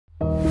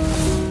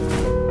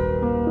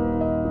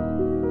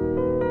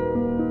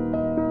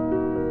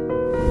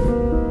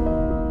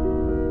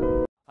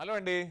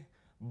అండి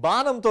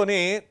బాణంతోనే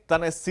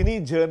తన సినీ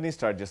journey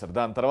start చేశారు.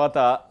 దాని తర్వాత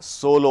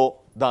సోలో,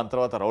 దాని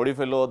తర్వాత రౌడీ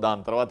ఫెల్లో,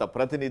 దాని తర్వాత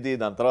ప్రతినిధి,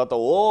 దాని తర్వాత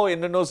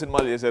ఎన్నెన్నో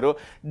సినిమాలు చేశారు.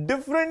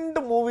 డిఫరెంట్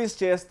మూవీస్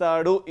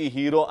చేస్తాడు ఈ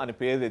హీరో అని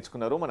పేరు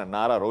తెచ్చుకున్నారు మన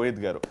నారా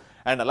రోహిత్ గారు.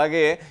 అండ్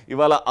అలాగే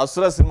ఇవాళ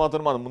అసుర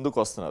సినిమాతో మన ముందుకు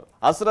వస్తున్నారు.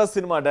 అసుర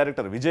సినిమా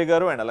డైరెక్టర్ విజయ్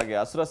గారు అండ్ అలాగే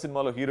అసుర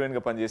సినిమాలో హీరోయిన్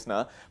గా పనిచేసిన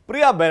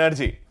ప్రియా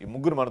బెనర్జీ, ఈ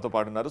ముగ్గురు మనతో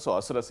పాటు ఉన్నారు. సో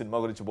అసుర సినిమా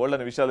గురించి బోల్డ్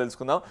అనే విషయాలు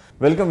తెలుసుకుందాం.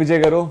 వెల్కమ్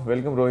విజయ్ గారు,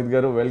 వెల్కమ్ రోహిత్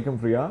గారు, వెల్కమ్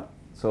ప్రియా.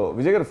 సో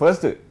విజయ్ గారు,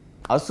 ఫస్ట్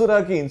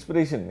అసురాకి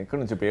ఇన్స్పిరేషన్ ఎక్కడ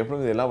నుంచి, పేపర్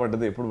మీద ఎలా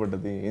పడ్డది, ఎప్పుడు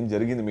పడ్డది, ఏం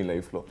జరిగింది మీ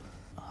లైఫ్లో?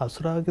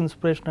 అసురాకి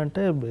ఇన్స్పిరేషన్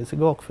అంటే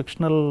బేసిక్గా ఒక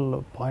ఫిక్షనల్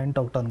పాయింట్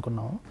ఒకటి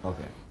అనుకున్నాం.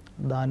 ఓకే,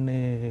 దాన్ని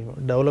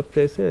డెవలప్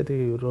చేసి అది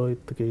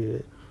రోహిత్కి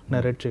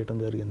నరేట్ చేయడం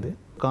జరిగింది.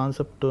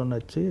 కాన్సెప్ట్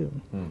నచ్చి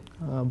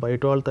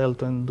బయట వాళ్ళతో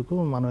వెళ్తేందుకు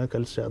మనమే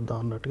కలిసి చేద్దాం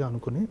అన్నట్టుగా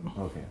అనుకుని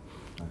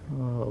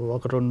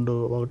ఒక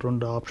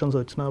రెండు ఆప్షన్స్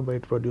వచ్చినా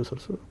బయట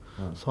ప్రొడ్యూసర్స్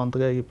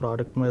సొంతగా ఈ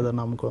ప్రోడక్ట్ మీద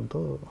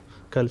నమ్మకంతో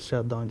కలిసి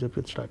చేద్దాం అని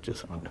చెప్పి స్టార్ట్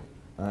చేశాను.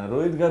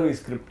 రోహిత్ గారు ఈ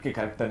స్క్రిప్ట్కి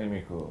కరెక్ట్ అని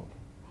మీకు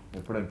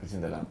ఎప్పుడు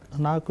అనిపించింది? ఎలా?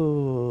 నాకు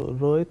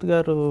రోహిత్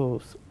గారు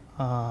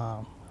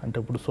అంటే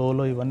ఇప్పుడు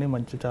సోలో ఇవన్నీ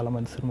చాలా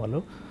మంచి సినిమాలు,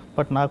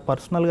 బట్ నాకు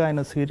పర్సనల్గా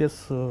ఆయన సీరియస్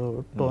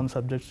టోన్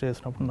సబ్జెక్ట్స్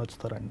చేసినప్పుడు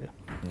నచ్చుతారండి.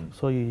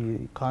 సో ఈ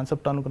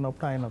కాన్సెప్ట్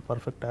అనుకున్నప్పుడు ఆయన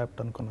పర్ఫెక్ట్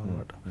యాప్ట్ అనుకున్నాను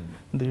అనమాట.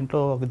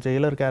 దీంట్లో ఒక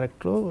జైలర్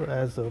క్యారెక్టర్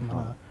యాజ్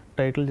మన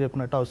టైటిల్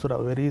చెప్పినట్టు అసుర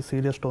వెరీ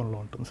సీరియస్ టోన్లో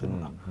ఉంటుంది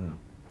సినిమా.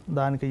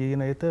 దానికి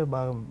ఈయనైతే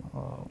బాగా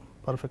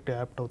పర్ఫెక్ట్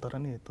యాప్ట్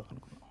అవుతారని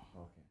అనుకున్నాను.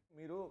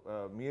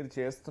 మీరు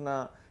చేస్తున్న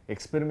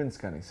ఎక్స్పెరిమెంట్స్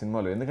కానీ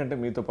సినిమాలో, ఎందుకంటే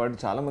మీతో పాటు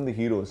చాలామంది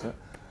హీరోస్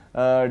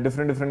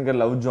డిఫరెంట్గా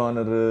లవ్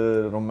జానర్,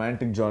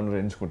 రొమాంటిక్ జానర్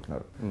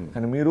ఎంచుకుంటున్నారు.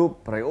 కానీ మీరు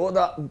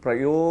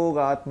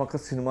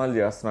ప్రయోగాత్మక సినిమాలు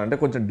చేస్తున్నారు అంటే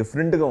కొంచెం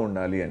డిఫరెంట్గా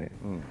ఉండాలి అని.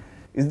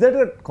 Is that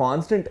a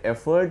constant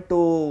effort to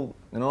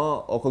you know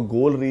ఒక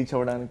గోల్ రీచ్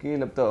అవ్వడానికి,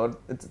 లేకపోతే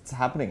it's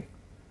happening?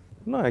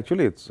 No,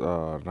 actually it's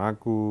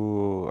నాకు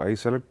I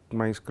select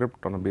my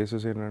script on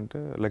basis ఏంటంటే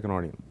లైక్ అన్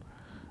ఆడియన్స్.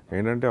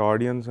 ఏంటంటే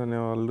ఆడియన్స్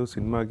అనేవాళ్ళు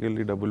సినిమాకి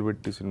వెళ్ళి డబ్బులు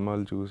పెట్టి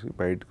సినిమాలు చూసి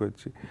బయటకు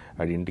వచ్చి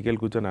అది ఇంటికి వెళ్ళి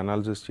కూర్చొని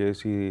అనాలిసిస్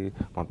చేసి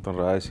మొత్తం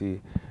రాసి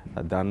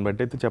దాన్ని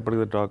బట్టి అయితే చెప్పడు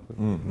కదా టాక్,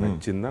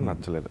 నచ్చిందా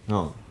నచ్చలేదు.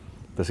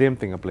 The same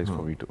thing applies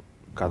for V two.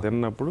 కథ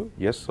అన్నప్పుడు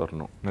ఎస్ ఆర్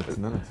నో,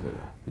 నచ్చిందా నచ్చలేదు.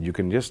 You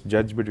can just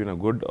judge between a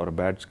good or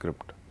bad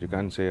script. You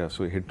can say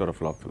a hit or a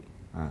flop film.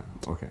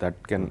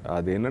 That can,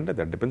 అదేంటంటే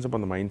that depends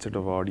upon the mind set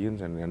of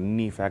audience and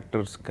అన్ని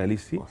factors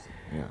కలిసి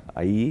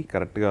అయ్యి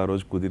కరెక్ట్గా ఆ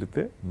రోజు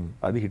కుదిరితే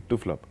అది hit to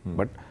flop.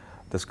 But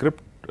the script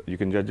you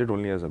can judge it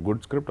only as a good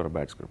script or a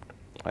bad script.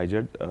 I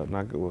judge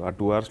నాకు ఆ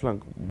 2 hours లో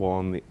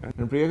బాగుంది.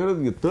 అండ్ ప్రియా గారు,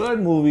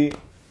 థర్డ్ మూవీ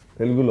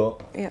తెలుగులో.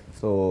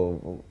 సో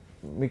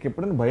మీకు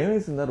ఎప్పుడైనా భయం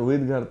వేసిందా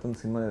రోహిత్ గారితో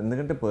సినిమా?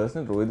 ఎందుకంటే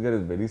పర్సనల్ రోహిత్ గారు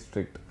ఇస్ వెరీ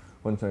స్ట్రిక్ట్,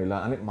 కొంచెం ఇలా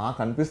అని మాకు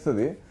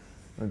అనిపిస్తుంది.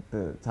 బట్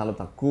చాలా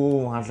తక్కువ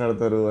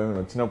మాట్లాడతారు. ఐ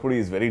మీన్ వచ్చినప్పుడు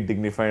is very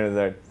dignified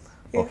that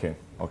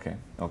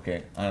okay.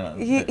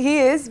 He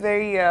is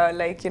very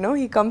like, you know,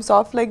 he comes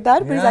off like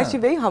that, but he's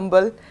actually very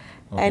humble.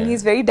 And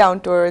he's very down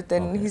to earth,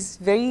 and he's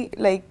very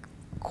like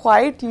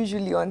quiet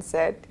usually on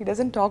set. He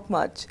doesn't talk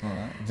much.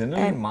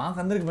 Generally మాకు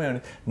అందరికి భయం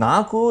అండి.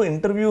 నాకు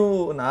interview,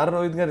 Nara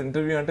Rohit గారి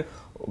interview అంటే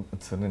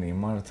sir నేను ఏం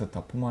మాట్లాడతారు,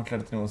 తప్పు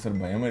మాట్లాడుతున్నాను సార్,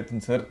 భయం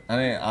అవుతుంది సార్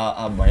అనే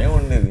ఆ భయం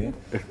ఉండేది.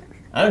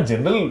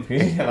 General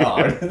feeling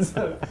audience.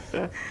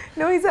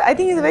 No, I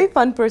think he's a very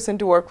fun person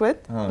to work with.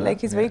 Like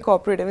he's very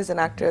cooperative as an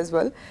actor as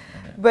well.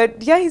 But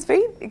yeah, he's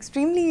very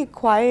extremely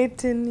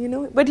quiet, and you know,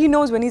 but he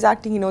knows when he's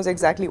acting, he knows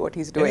exactly what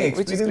he's doing,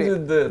 which is great.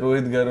 With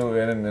Rohit Garu,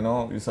 wherein you know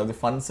you saw the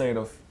fun side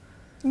of.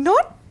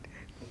 Not,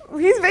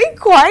 he's very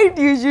quiet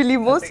usually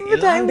most of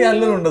the time.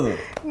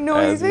 No,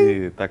 he's very.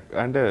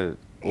 And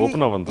open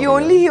up. He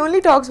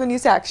only talks when you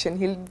say action.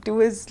 He'll do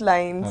his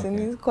lines and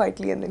he's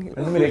quietly, and then he'll.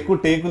 And మీరు ఎక్కువ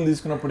టేకులు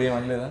తీసుకున్నప్పుడు ఏం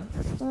అనలేదా?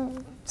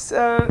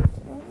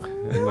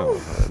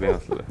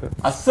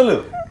 అస్సలు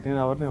నేను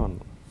ఎవరినే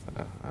అన్నా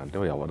అంటే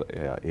ఎవరు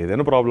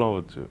ఏదైనా ప్రాబ్లం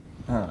అవ్వచ్చు.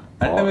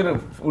 అంటే మీరు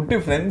ఉట్టి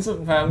ఫ్రెండ్స్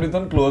ఫ్యామిలీతో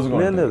క్లోజ్ గా?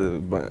 లేదు,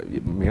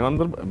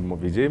 మేమందరం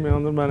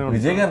మేమందరం బాగానే ఉంటాం.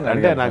 విజయ్ గారు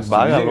అంటే నాకు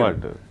బాగా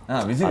అలవాటు.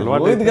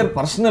 రోహిత్ గారు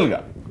పర్సనల్ గా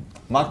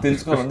మాకు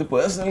తెలుసుకోవాలి,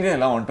 పర్సనల్ గా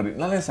ఎలా ఉంటారు?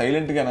 ఇలా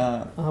సైలెంట్ గానా?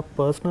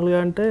 పర్సనల్ గా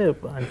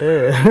అంటే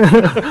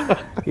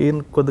ఈయన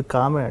కొద్ది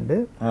కామే అండి.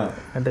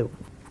 అంటే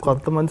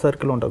కొంతమంది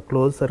సర్కిల్ ఉంటారు,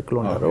 క్లోజ్ సర్కిల్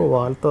ఉంటారు,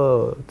 వాళ్ళతో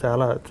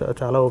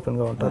చాలా ఓపెన్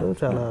గా ఉంటారు,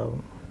 చాలా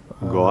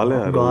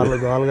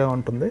గోల్గా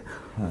ఉంటుంది.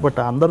 బట్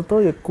అందరితో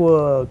ఎక్కువ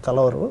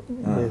కలవరు.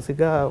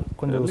 బేసిక్గా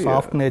కొంచెం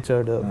సాఫ్ట్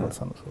నేచర్డ్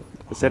పర్సన్.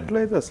 సెట్లో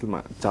అయితే అసలు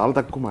చాలా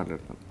తక్కువ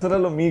మాట్లాడతాను.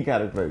 అసలు మీ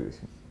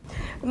characterisation?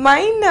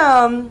 Mine,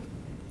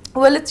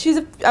 well,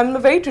 I'm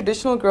a very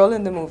traditional girl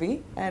in the movie,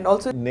 and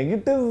also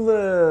negative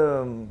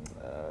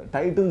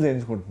titles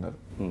ఎంచుకుంటున్నారు.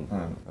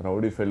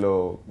 రౌడీ ఫెల్లో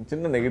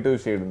చిన్న నెగటివ్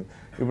షేడ్ ఉంది.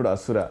 ఇప్పుడు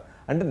అసుర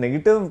అంటే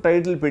నెగటివ్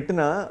టైటిల్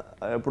పెట్టినా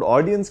ఇప్పుడు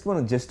ఆడియన్స్కి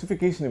మనం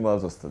జస్టిఫికేషన్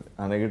ఇవ్వాల్సి వస్తుంది.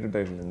 ఆ నెగటివ్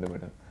టైటిల్ ఎందుకు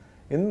పెట్టారు?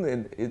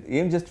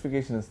 ఏం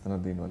జస్టిఫికేషన్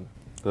ఇస్తున్నారు దీనివల్ల?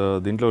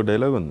 దీంట్లో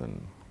డైలాగ్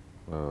ఉందండి,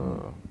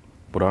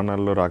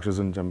 పురాణాల్లో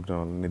రాక్షసుని చంపిన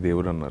వాళ్ళని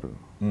దేవుడు అన్నారు,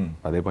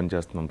 అదే పని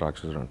చేస్తున్నాం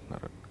రాక్షసుడు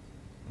అంటున్నారు.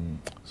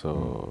 So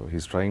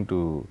he's trying to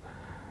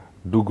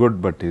do good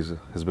but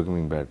he's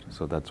becoming bad.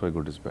 So that's why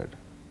good is bad.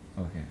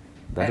 Okay.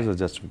 That is a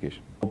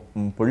justification.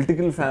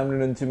 Political family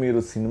నుంచి మీరు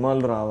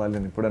సినిమాలు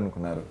రావాలని ఎప్పుడు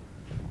అనుకున్నారు?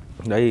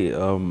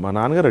 మా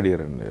నాన్నగారు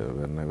అడిగారండి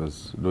when I was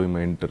doing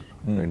my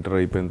inter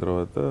అయిపోయిన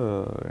తర్వాత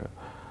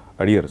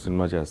అడిగారు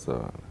సినిమా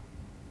చేస్తావా అని.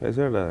 I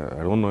said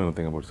I don't know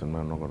anything about cinema.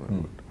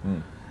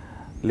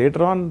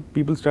 Later on,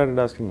 people started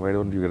asking, why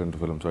don't you get into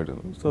film?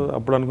 So,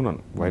 appudu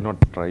anukunnanu, why not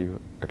try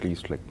at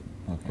least like,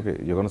 okay,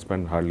 you're going to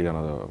spend hardly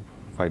another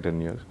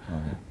 5-10 years.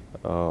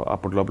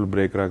 Appudu lopal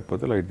break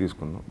raakapothe light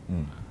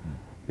teeskunnam.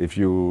 If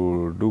you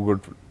do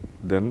good,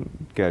 then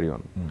carry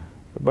on.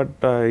 But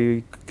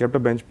I kept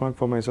a benchmark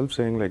for myself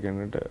saying like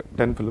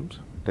 10 films,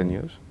 10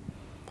 years.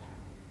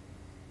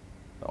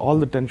 All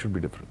the 10 should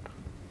be different.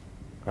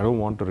 I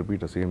don't want to repeat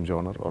the same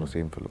genre or the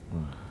same film.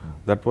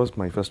 That was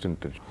my first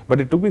intention. But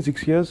it took me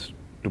 6 years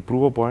to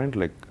prove a point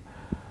like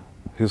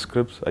his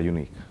scripts are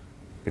unique.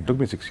 It took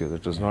me 6 years.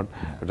 It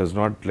was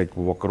not like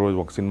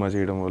ఒక cinema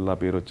చేయడం వల్ల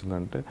పేరు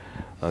వచ్చిందంటే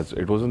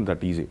it wasn't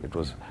that easy.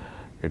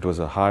 It was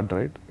a hard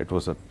ride. It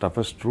was a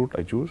toughest route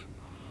I chose.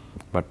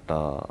 But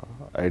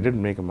I did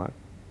make a mark.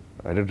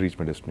 I did reach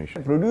my destination.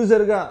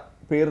 Producer గా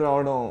పేరు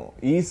రావడం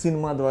ఈ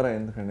cinema ద్వారా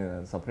ఎందుకండి?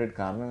 సపరేట్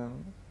కారణం?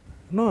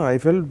 No, I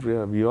felt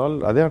we all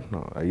అదే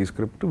అంటున్నాం. ఈ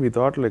script we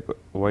thought like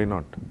why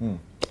not?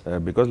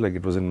 Because like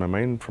it was in my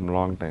mind from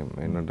long time.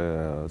 ఏంటంటే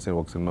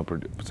ఒక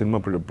సినిమా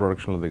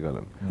ప్రొడక్షన్లో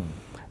దిగాలని.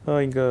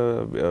 ఇంకా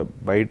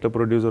బయట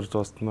ప్రొడ్యూసర్స్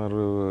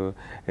వస్తున్నారు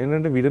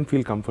ఏంటంటే we didn't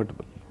feel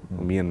comfortable,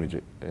 me and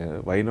Vijay.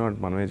 Why not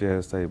మనమే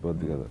చేస్తే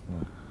అయిపోద్ది కదా.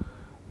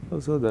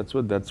 So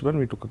that's when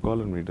we took a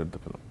call and we did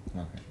the film.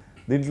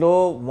 దీంట్లో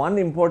వన్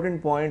ఇంపార్టెంట్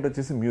పాయింట్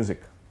వచ్చేసి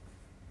మ్యూజిక్.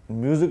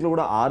 మ్యూజిక్లో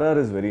కూడా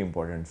RR is very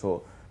important. So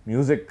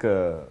music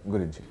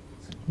గురించి.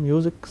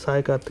 మ్యూజిక్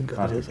సాయి కార్తిక్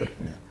గారు చేశారు.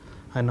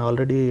 ఆయన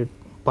ఆల్రెడీ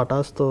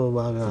పటాస్తో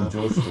బాగా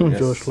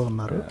జోష్లో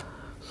ఉన్నారు.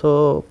 సో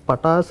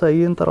పటాస్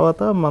అయిన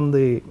తర్వాత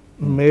మనది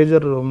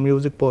మేజర్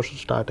మ్యూజిక్ పోర్షన్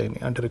స్టార్ట్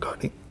అయినాయి, అంటే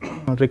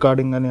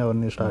రికార్డింగ్ అని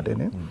అవన్నీ స్టార్ట్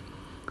అయినాయి.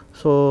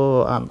 సో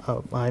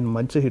ఆయన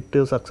మంచి హిట్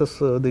సక్సెస్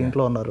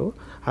దీంట్లో ఉన్నారు.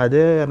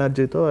 అదే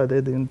ఎనర్జీతో అదే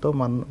దీంతో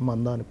మన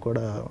దానికి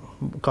కూడా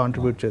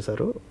కాంట్రిబ్యూట్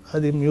చేశారు.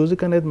 అది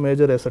మ్యూజిక్ అనేది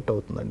మేజర్ ఎసెట్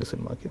అవుతుందండి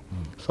సినిమాకి.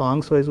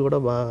 సాంగ్స్ వైజ్ కూడా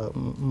బాగా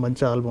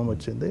మంచి ఆల్బమ్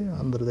వచ్చింది,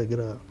 అందరి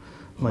దగ్గర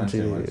మంచి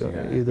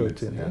ఇది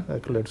వచ్చింది,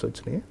 అక్యులేట్స్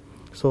వచ్చినాయి.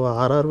 సో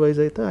ఆర్ఆర్ వైజ్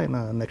అయితే ఆయన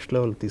నెక్స్ట్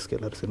లెవెల్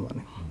తీసుకెళ్లారు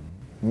సినిమాని.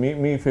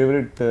 మీ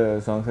ఫేవరెట్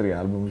సాంగ్స్ ఈ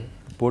ఆల్బమ్?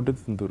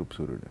 పోటెత్తిన తూర్పు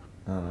సూర్యుడు.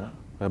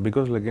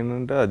 బికాస్ లైక్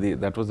ఏంటంటే అది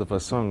that was the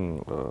first song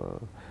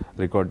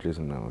record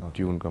చేసింది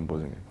tune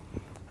composing.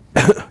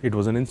 It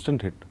was an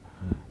instant hit.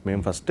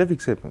 మేము ఫస్టే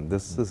ఫిక్స్ అయిపోయాం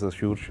this is a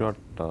sure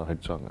shot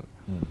hit song అని.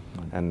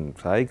 And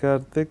Sai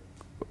Karthik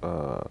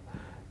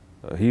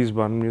he's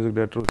one music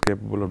director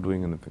capable of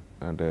doing anything.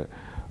 అంటే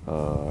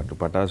అటు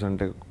పటాస్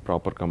అంటే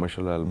ప్రాపర్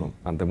కమర్షియల్ ఆల్బమ్,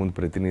 అంతకుముందు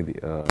ప్రతినిధి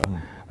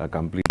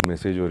కంప్లీట్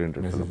మెసేజ్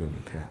ఓరియంటెడ్.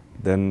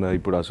 దెన్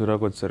ఇప్పుడు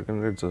అసురాకి వచ్చేసరికి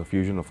it's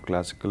fusion of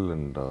classical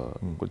and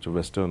కొంచెం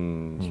వెస్టర్న్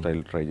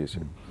స్టైల్ ట్రై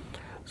చేసాడు.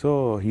 So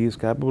he's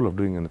capable of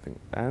doing anything.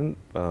 And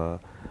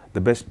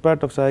the best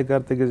part of Sai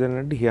Karthik is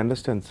ఏంటంటే హీ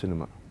అండర్స్టాండ్స్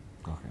సినిమా.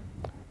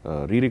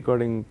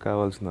 రీరికార్డింగ్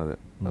కావాల్సినదే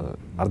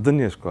అర్థం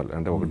చేసుకోవాలి.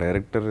 అంటే ఒక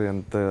డైరెక్టర్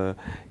ఎంత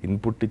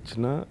ఇన్పుట్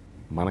ఇచ్చినా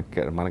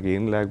మనకి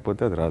ఏం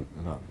లేకపోతే అది రాదు.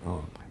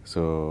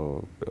 So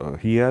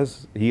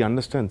he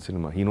understands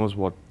cinema. He knows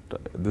what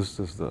this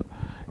is the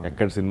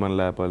ఎక్కడ సినిమాని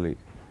లేపాలి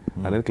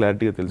అనేది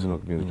క్లారిటీగా తెలిసిన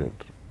ఒక music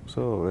director.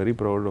 So very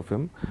proud of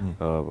him.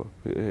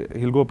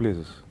 Hill go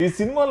places. ఈ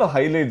సినిమాలో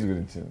హైలైట్స్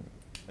గురించి,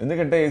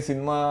 ఎందుకంటే ఈ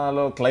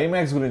సినిమాలో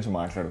క్లైమాక్స్ గురించి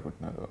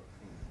మాట్లాడుకుంటున్నారు.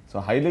 So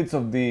highlights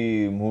of the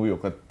movie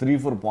ఒక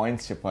 3-4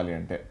 పాయింట్స్ చెప్పాలి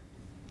అంటే?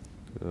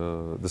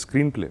 The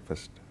screen play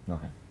first,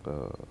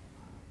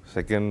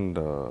 second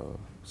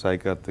Sai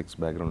Karthik's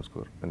background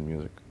score and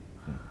music,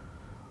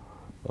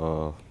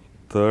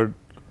 third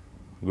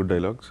good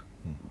dialogues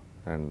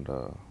and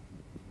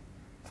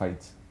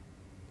fights.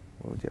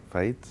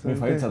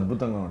 Fights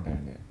అద్భుతంగా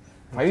ఉంటాయండి.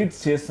 ఫైట్స్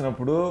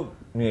చేస్తున్నప్పుడు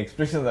మీ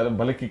ఎక్స్ప్రెషన్స్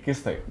భలే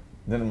కిక్కిస్తాయి.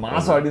 దెన్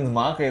మాస్ ఆడియన్స్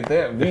మాకైతే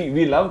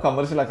వి లవ్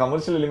కమర్షియల్. ఆ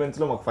కమర్షియల్ ఎలిమెంట్స్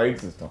లో మాకు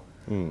ఫైట్స్ ఇష్టం.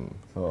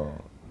 So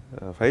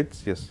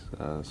fights, yes,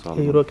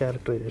 hero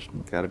characterisation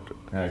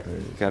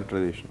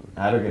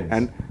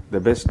and the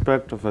best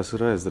part of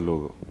అసురా is the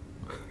logo.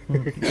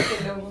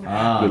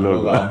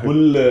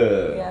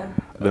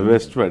 The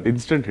best part,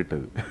 instant hit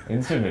అది.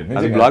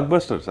 అది బ్లాక్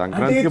బస్టర్,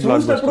 సంక్రాంతికి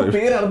బ్లాక్ బస్టర్.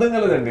 పేరు అర్థం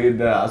కాలేదండి,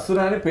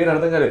 అసురా అని పేరు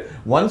అర్థం కాలేదు.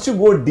 Once you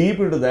go deep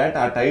into that,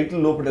 ఆ టైటిల్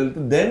లోపల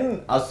వెళ్తే దెన్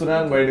అసురా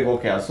అని బయటకి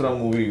ఓకే అసురా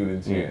మూవీ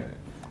గురించి.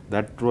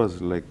 That was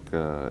like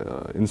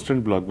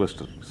instant block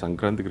buster.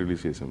 సంక్రాంతికి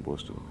రిలీజ్ చేసాం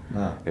poster.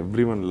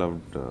 Everyone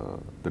loved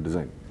the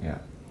design.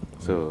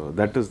 So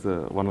that is the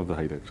one of the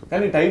highlights.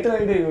 కానీ టైటిల్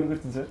ఐడియా ఎవరికి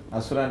వచ్చింది సార్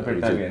అసురా అని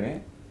పెట్టాలి అని?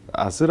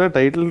 అసురా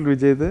title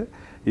విజయ్దే,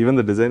 even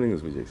the designing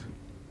is Vijay.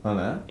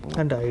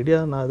 అంటే ఐడియా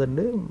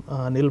నాదండి,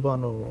 అనిల్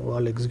భాను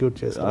వాళ్ళు ఎగ్జిక్యూట్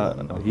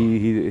చేశారు.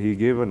 హీ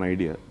గేవ్ అన్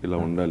ఐడియా ఇలా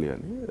ఉండాలి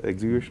అని.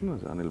 Execution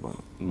Anil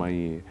Bhanu. My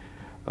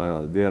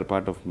they are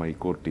part of my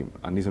core team.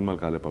 అన్ని సినిమాలు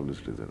కాలే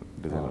పబ్లిసిటీ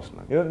డిజైనర్స్.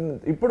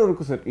 ఇప్పటి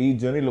వరకు సార్ ఈ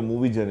జర్నీలో,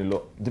 మూవీ జర్నీలో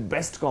the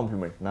best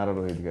compliment Nara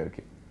Rohit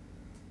గారికి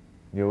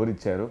ఎవరు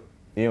ఇచ్చారు,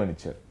 ఏమని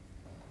ఇచ్చారు?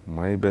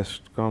 My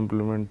best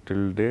compliment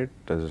till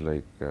date is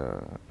like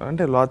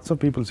అంటే lots of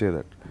people say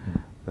that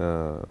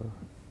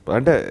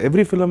అంటే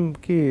ఎవ్రీ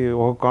ఫిల్మ్కి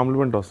ఒక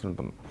కాంప్లిమెంట్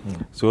వస్తుంటుంది.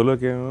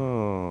 సోలోకి ఏమో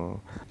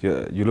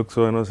you look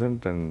so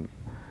innocent and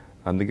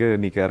అందుకే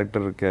నీ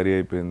క్యారెక్టర్ క్యారీ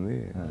అయిపోయింది,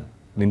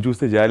 నేను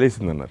చూస్తే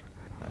జాలేసింది అన్నారు.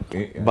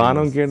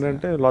 బాణంకి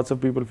ఏంటంటే lots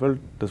of people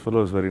felt this fellow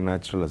was very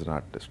natural as an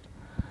artist.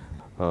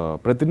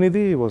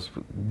 ప్రతినిధి was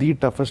the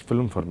toughest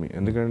film for me,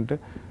 ఎందుకంటే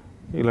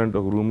ఇలాంటి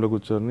ఒక రూమ్లో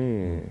కూర్చొని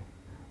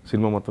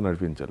సినిమా మొత్తం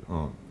నడిపించాలి.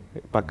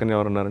 పక్కన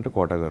ఎవరున్నారంటే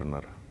కోట గారు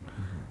ఉన్నారు.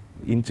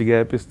 ఇంచు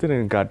గ్యాప్ ఇస్తే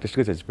నేను ఇంకా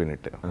ఆర్టిస్ట్గా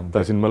చచ్చిపోయినట్టే,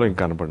 ఆ సినిమాలో ఇంకా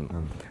కనపడను.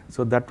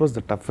 So that was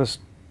the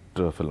toughest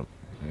film.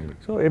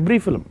 So every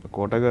film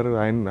కోట గారు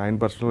ఆయన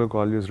పర్సనల్గా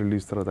కాల్ చేసి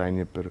రిలీజ్ తర్వాత ఆయన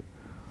చెప్పారు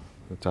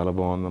చాలా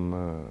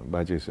బాగుందమ్మా,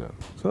 బాగా చేశారు.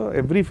 సో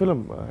ఎవ్రీ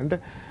ఫిల్మ్ అంటే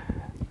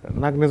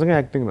నాకు నిజంగా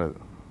యాక్టింగ్ రాదు,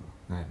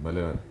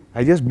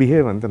 ఐ జస్ట్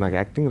బిహేవ్ అంతే, నాకు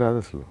యాక్టింగ్ రాదు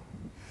అసలు.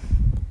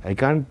 ఐ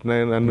కాంట్,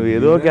 నన్ను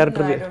ఏదో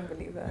character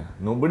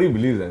nobody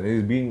believes that he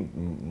is being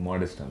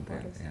modest అంతే.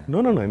 నో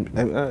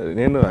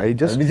నేను ఐ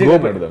జస్ట్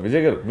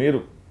విజయ్ గారు మీరు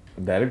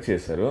డైరెక్ట్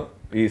చేశారు,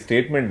 ఈ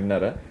స్టేట్మెంట్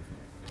విన్నారా?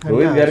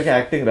 రోహిత్ గారికి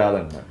యాక్టింగ్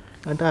రాదంటున్నారు.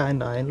 అంటే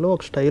ఆయనలో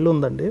ఒక స్టైల్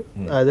ఉందండి,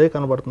 అదే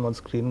కనబడుతుంది మన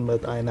స్క్రీన్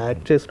మీద. ఆయన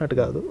యాక్ట్ చేసినట్టు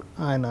కాదు,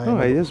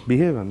 ఐ జస్ట్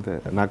బిహేవ్ అంతే.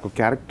 నాకు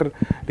క్యారెక్టర్,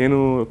 నేను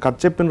కథ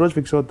చెప్పిన రోజు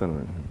ఫిక్స్ అవుతాను.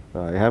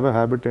 ఐ హ్యావ్ ఎ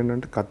హ్యాబిట్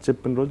ఏంటంటే కథ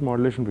చెప్పిన రోజు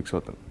మోడ్యులేషన్ ఫిక్స్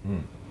అవుతాను.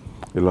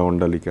 ఇలా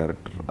ఉండాలి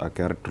క్యారెక్టర్, ఆ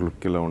క్యారెక్టర్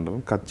లుక్ ఇలా ఉండాలి.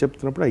 కథ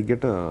చెప్తున్నప్పుడు ఐ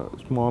గెట్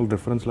స్మాల్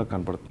రిఫరెన్స్ లా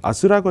కనపడుతుంది.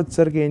 అసురాకి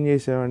వచ్చేసరికి ఏం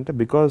చేసామంటే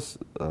because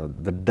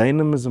the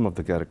dynamism of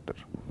the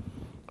character,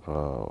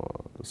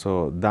 so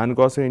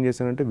దానికోసం ఏం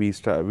చేశానంటే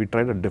we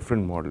tried a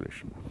different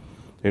modulation.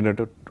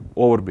 ఏంటంటే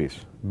ఓవర్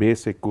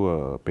బేస్ ఎక్కువ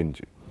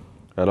పెంచి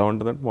ఎలా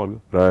ఉంటుందంటే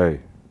మామూలుగా రాయ్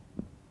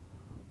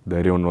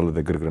ధైర్యం ఉన్న వాళ్ళ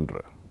దగ్గరికి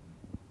రండిరా,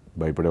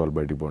 భయపడే వాళ్ళు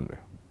బయటికి పోండి,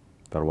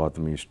 తర్వాత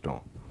మీ ఇష్టం.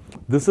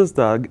 This is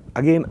the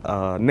again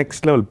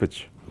next level pitch.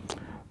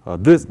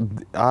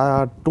 ఆ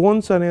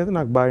టోన్స్ అనేది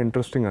నాకు బాగా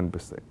ఇంట్రెస్టింగ్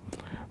అనిపిస్తాయి.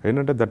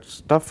 ఏంటంటే దట్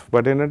స్టఫ్,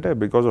 బట్ ఏంటంటే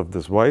because of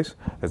this voice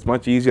it's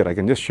much easier. I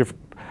can just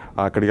shift,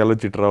 అక్కడికి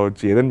వెళ్ళొచ్చి ఇటు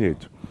రావచ్చు, ఏదైనా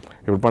చేయొచ్చు.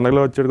 ఇప్పుడు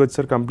పండగలో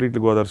వచ్చేసరికి కంప్లీట్లీ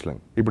గోదావరి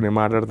స్లాంగ్ ఇప్పుడు నేను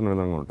మాట్లాడుతున్న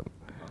విధంగా ఉంటుంది.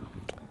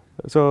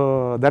 So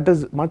that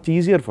is much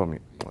easier for me.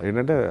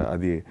 ఏంటంటే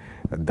అది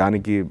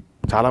దానికి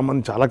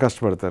చాలామంది చాలా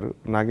కష్టపడతారు,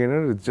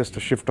 నాకేంటంటే it's just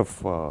shift of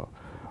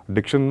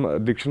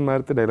diction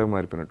మారితే డైలాగ్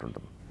మారిపోయినట్టు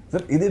ఉంటుంది.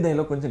 సార్ ఇదే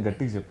డైలాగ్ కొంచెం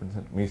గట్టిగా చెప్పండి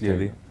సార్ మీ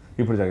స్టైల్.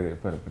 ఇప్పుడు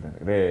చెప్పారు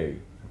రే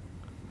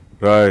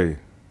రాయ్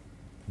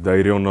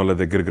ధైర్యం ఉన్న వాళ్ళ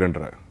దగ్గరికి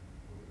రండిరా,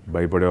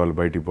 భయపడే వాళ్ళు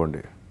బయటికి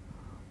పోండి,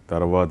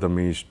 తర్వాత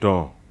మీ ఇష్టం.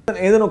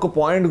 ఏదైనా ఒక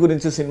పాయింట్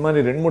గురించి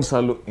సినిమాని 2-3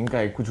 సార్లు ఇంకా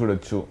ఎక్కువ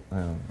చూడొచ్చు.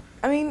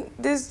 I mean,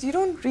 you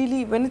don't really,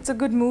 when it's a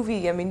good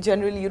movie, I mean,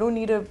 generally you don't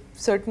need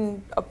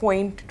a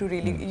point to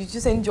really, you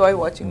just enjoy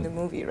watching the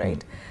movie,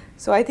 right?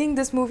 So I think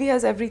this movie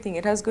has everything.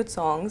 It has good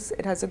songs,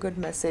 it has a good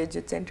message,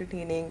 it's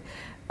entertaining.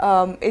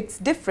 It's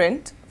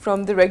different from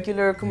the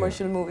regular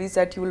commercial movies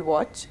that you will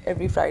watch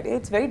every Friday.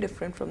 It's very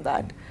different from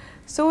that.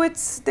 So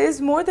there's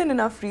more than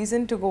enough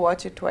reason to go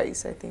watch it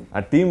twice, I think.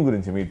 ఆ team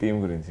గురించి, మీ team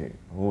గురించి,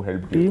 who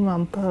helped you? Team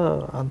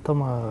అంతా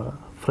మా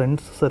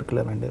friends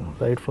సర్కిలేనండి,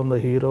 right from the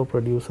hero,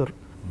 producer,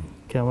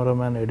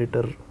 cameraman,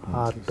 editor,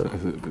 art,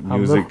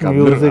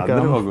 music,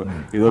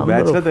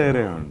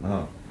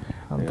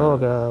 అంతా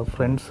ఒక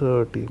friends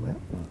టీమే.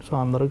 So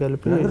అందరూ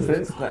కలిపి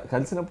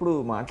కలిసినప్పుడు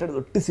మాట్లాడేది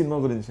ఒట్టి సినిమా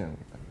గురించి.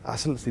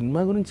 అసలు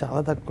సినిమా గురించి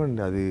చాలా తక్కువ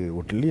అండి, అది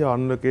ఒట్లీ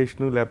ఆన్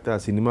లొకేషన్ లేకపోతే ఆ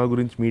సినిమా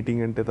గురించి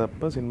మీటింగ్ అంటే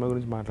తప్ప సినిమా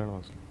గురించి మాట్లాడడం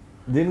అసలు.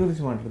 దేని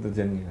గురించి మాట్లాడతారు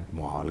జనరల్గా?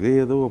 మామూలుగా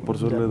ఏదో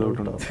ఒప్పర్సోలు ఏదో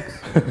ఒకటి ఉంటుంది,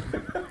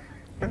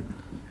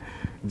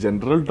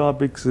 జనరల్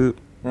టాపిక్స్.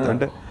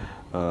 అంటే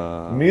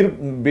మీరు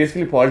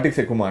బేసికలీ పాలిటిక్స్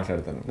ఎక్కువ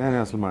మాట్లాడతాను. నేను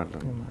అసలు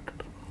మాట్లాడను,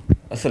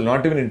 అసలు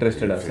not even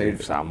interested.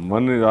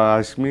 Someone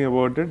ask me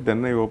about it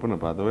then I open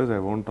up, otherwise I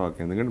won't talk.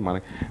 ఎందుకంటే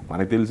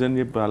మనకి తెలుసు అని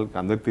చెప్పి వాళ్ళకి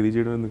అందరికి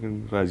తెలియజేయడం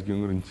ఎందుకండి రాజకీయం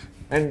గురించి.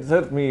 And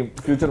sir me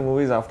future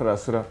movies after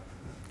అసురా?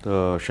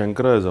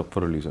 Shankara is up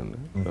for release అండి.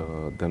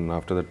 దెన్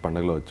ఆఫ్టర్ దట్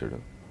పండగలో వచ్చాడు.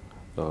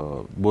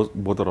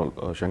 Both are all.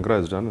 Shankara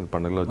is done,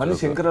 పండగలో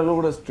వచ్చాడు. శంకరలో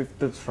కూడా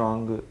స్ట్రిక్ట్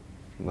స్ట్రాంగ్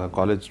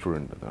కాలేజ్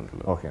స్టూడెంట్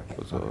దాంట్లో. Okay.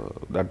 So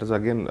that is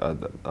again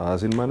ఆ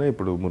సినిమానే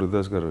ఇప్పుడు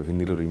మురుగదాస్ గారు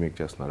హిందీలో రీమేక్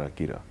చేస్తున్నారు,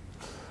 Akira.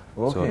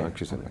 So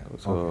Rakshasi.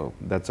 So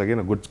that's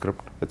again a good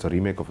script. It's a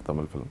remake of a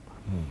Tamil film.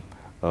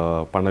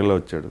 పండగలో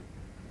వచ్చాడు.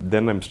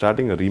 Then I'm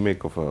starting a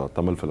remake of a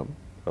Tamil film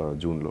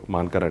జూన్లో,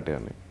 మాన్ కరాటే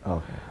అని.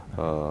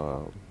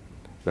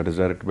 That is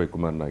direct by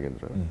Kumar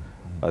Nagendra.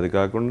 అది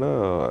కాకుండా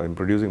I'm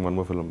producing one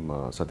more film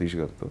Satish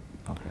గారితో.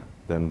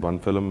 Then one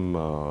film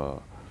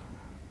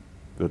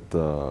with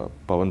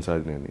Pawan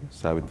సాజినేని,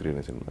 Savitri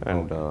అనే cinema.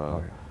 And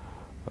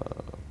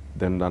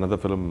then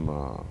another film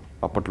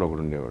అప్పట్లో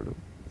కూడా ఉండేవాడు,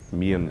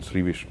 మీ అండ్ శ్రీ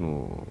విష్ణు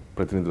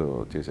ప్రతినిధిలో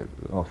చేశాడు.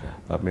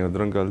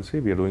 మేమిద్దరం కలిసి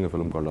we are doing a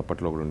film called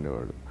అప్పట్లో కూడా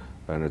ఉండేవాడు,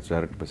 and it's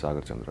direct by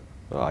Sagar చంద్ర.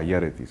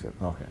 అయ్యారే తీశారు.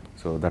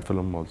 So that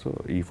film also.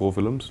 ఈ 4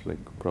 ఫిల్మ్స్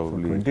లైక్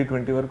ప్రాబబ్లీ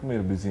 2020 వరకు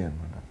మీరు బిజీ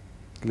అనమాట.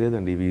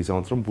 లేదండి ఇవి ఈ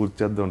సంవత్సరం పూర్తి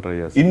చేద్దాం ట్రై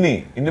చేస్తాం.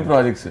 ఇన్ని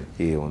ప్రాజెక్ట్స్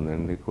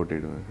ఏముందండి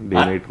కొట్టేయడం, డే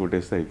నైట్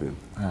కొట్టేస్తే అయిపోయింది.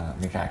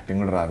 మీకు యాక్టింగ్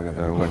కూడా రాదు కదా,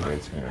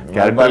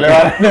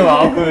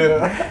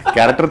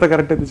 క్యారెక్టర్తో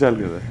కరెక్ట్ అయితే చాలు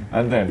కదా.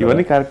 అంతే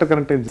ఇవన్నీ క్యారెక్టర్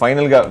కరెక్ట్ అయితే.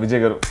 ఫైనల్ గా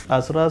విజయ్ గారు,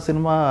 అసురా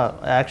సినిమా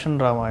యాక్షన్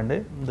డ్రామా అండి.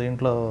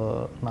 దీంట్లో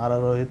నారా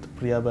రోహిత్,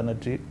 ప్రియా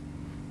బెనర్జీ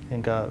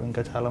ఇంకా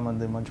ఇంకా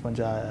చాలామంది మంచి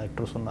మంచి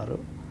యాక్టర్స్ ఉన్నారు.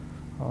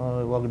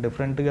 ఒక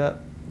డిఫరెంట్గా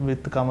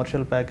విత్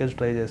కమర్షియల్ ప్యాకేజ్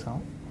ట్రై చేసాం.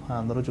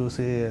 అందరూ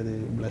చూసి అది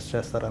బ్లెస్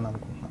చేస్తారని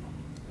అనుకుంటున్నాను.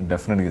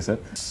 డెఫినెట్గా sir.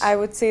 I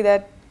would say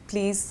that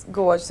please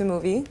go watch the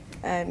movie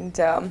and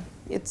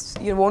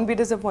you won't be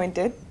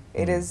disappointed.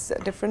 It is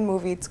a different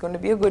movie. It's going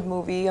to be a good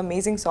movie,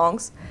 amazing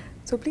songs.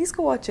 So please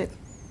go watch it.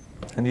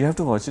 And you have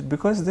to watch it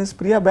because there's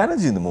Priya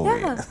Banerjee in the movie.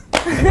 Yeah.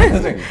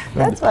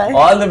 That's why.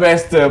 All the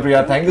best,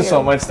 Priya. Thank you so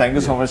much. Thank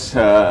you so much,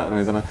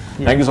 Rohitana.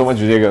 Thank you so much,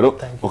 Vijay Garu,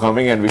 for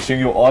coming and wishing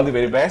you all the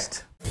very best.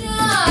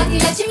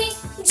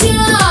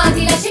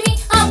 Jadi Lakshmi,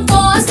 I'm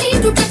costly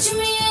to touch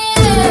me.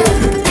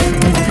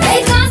 Hey,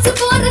 dance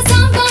for the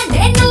samba.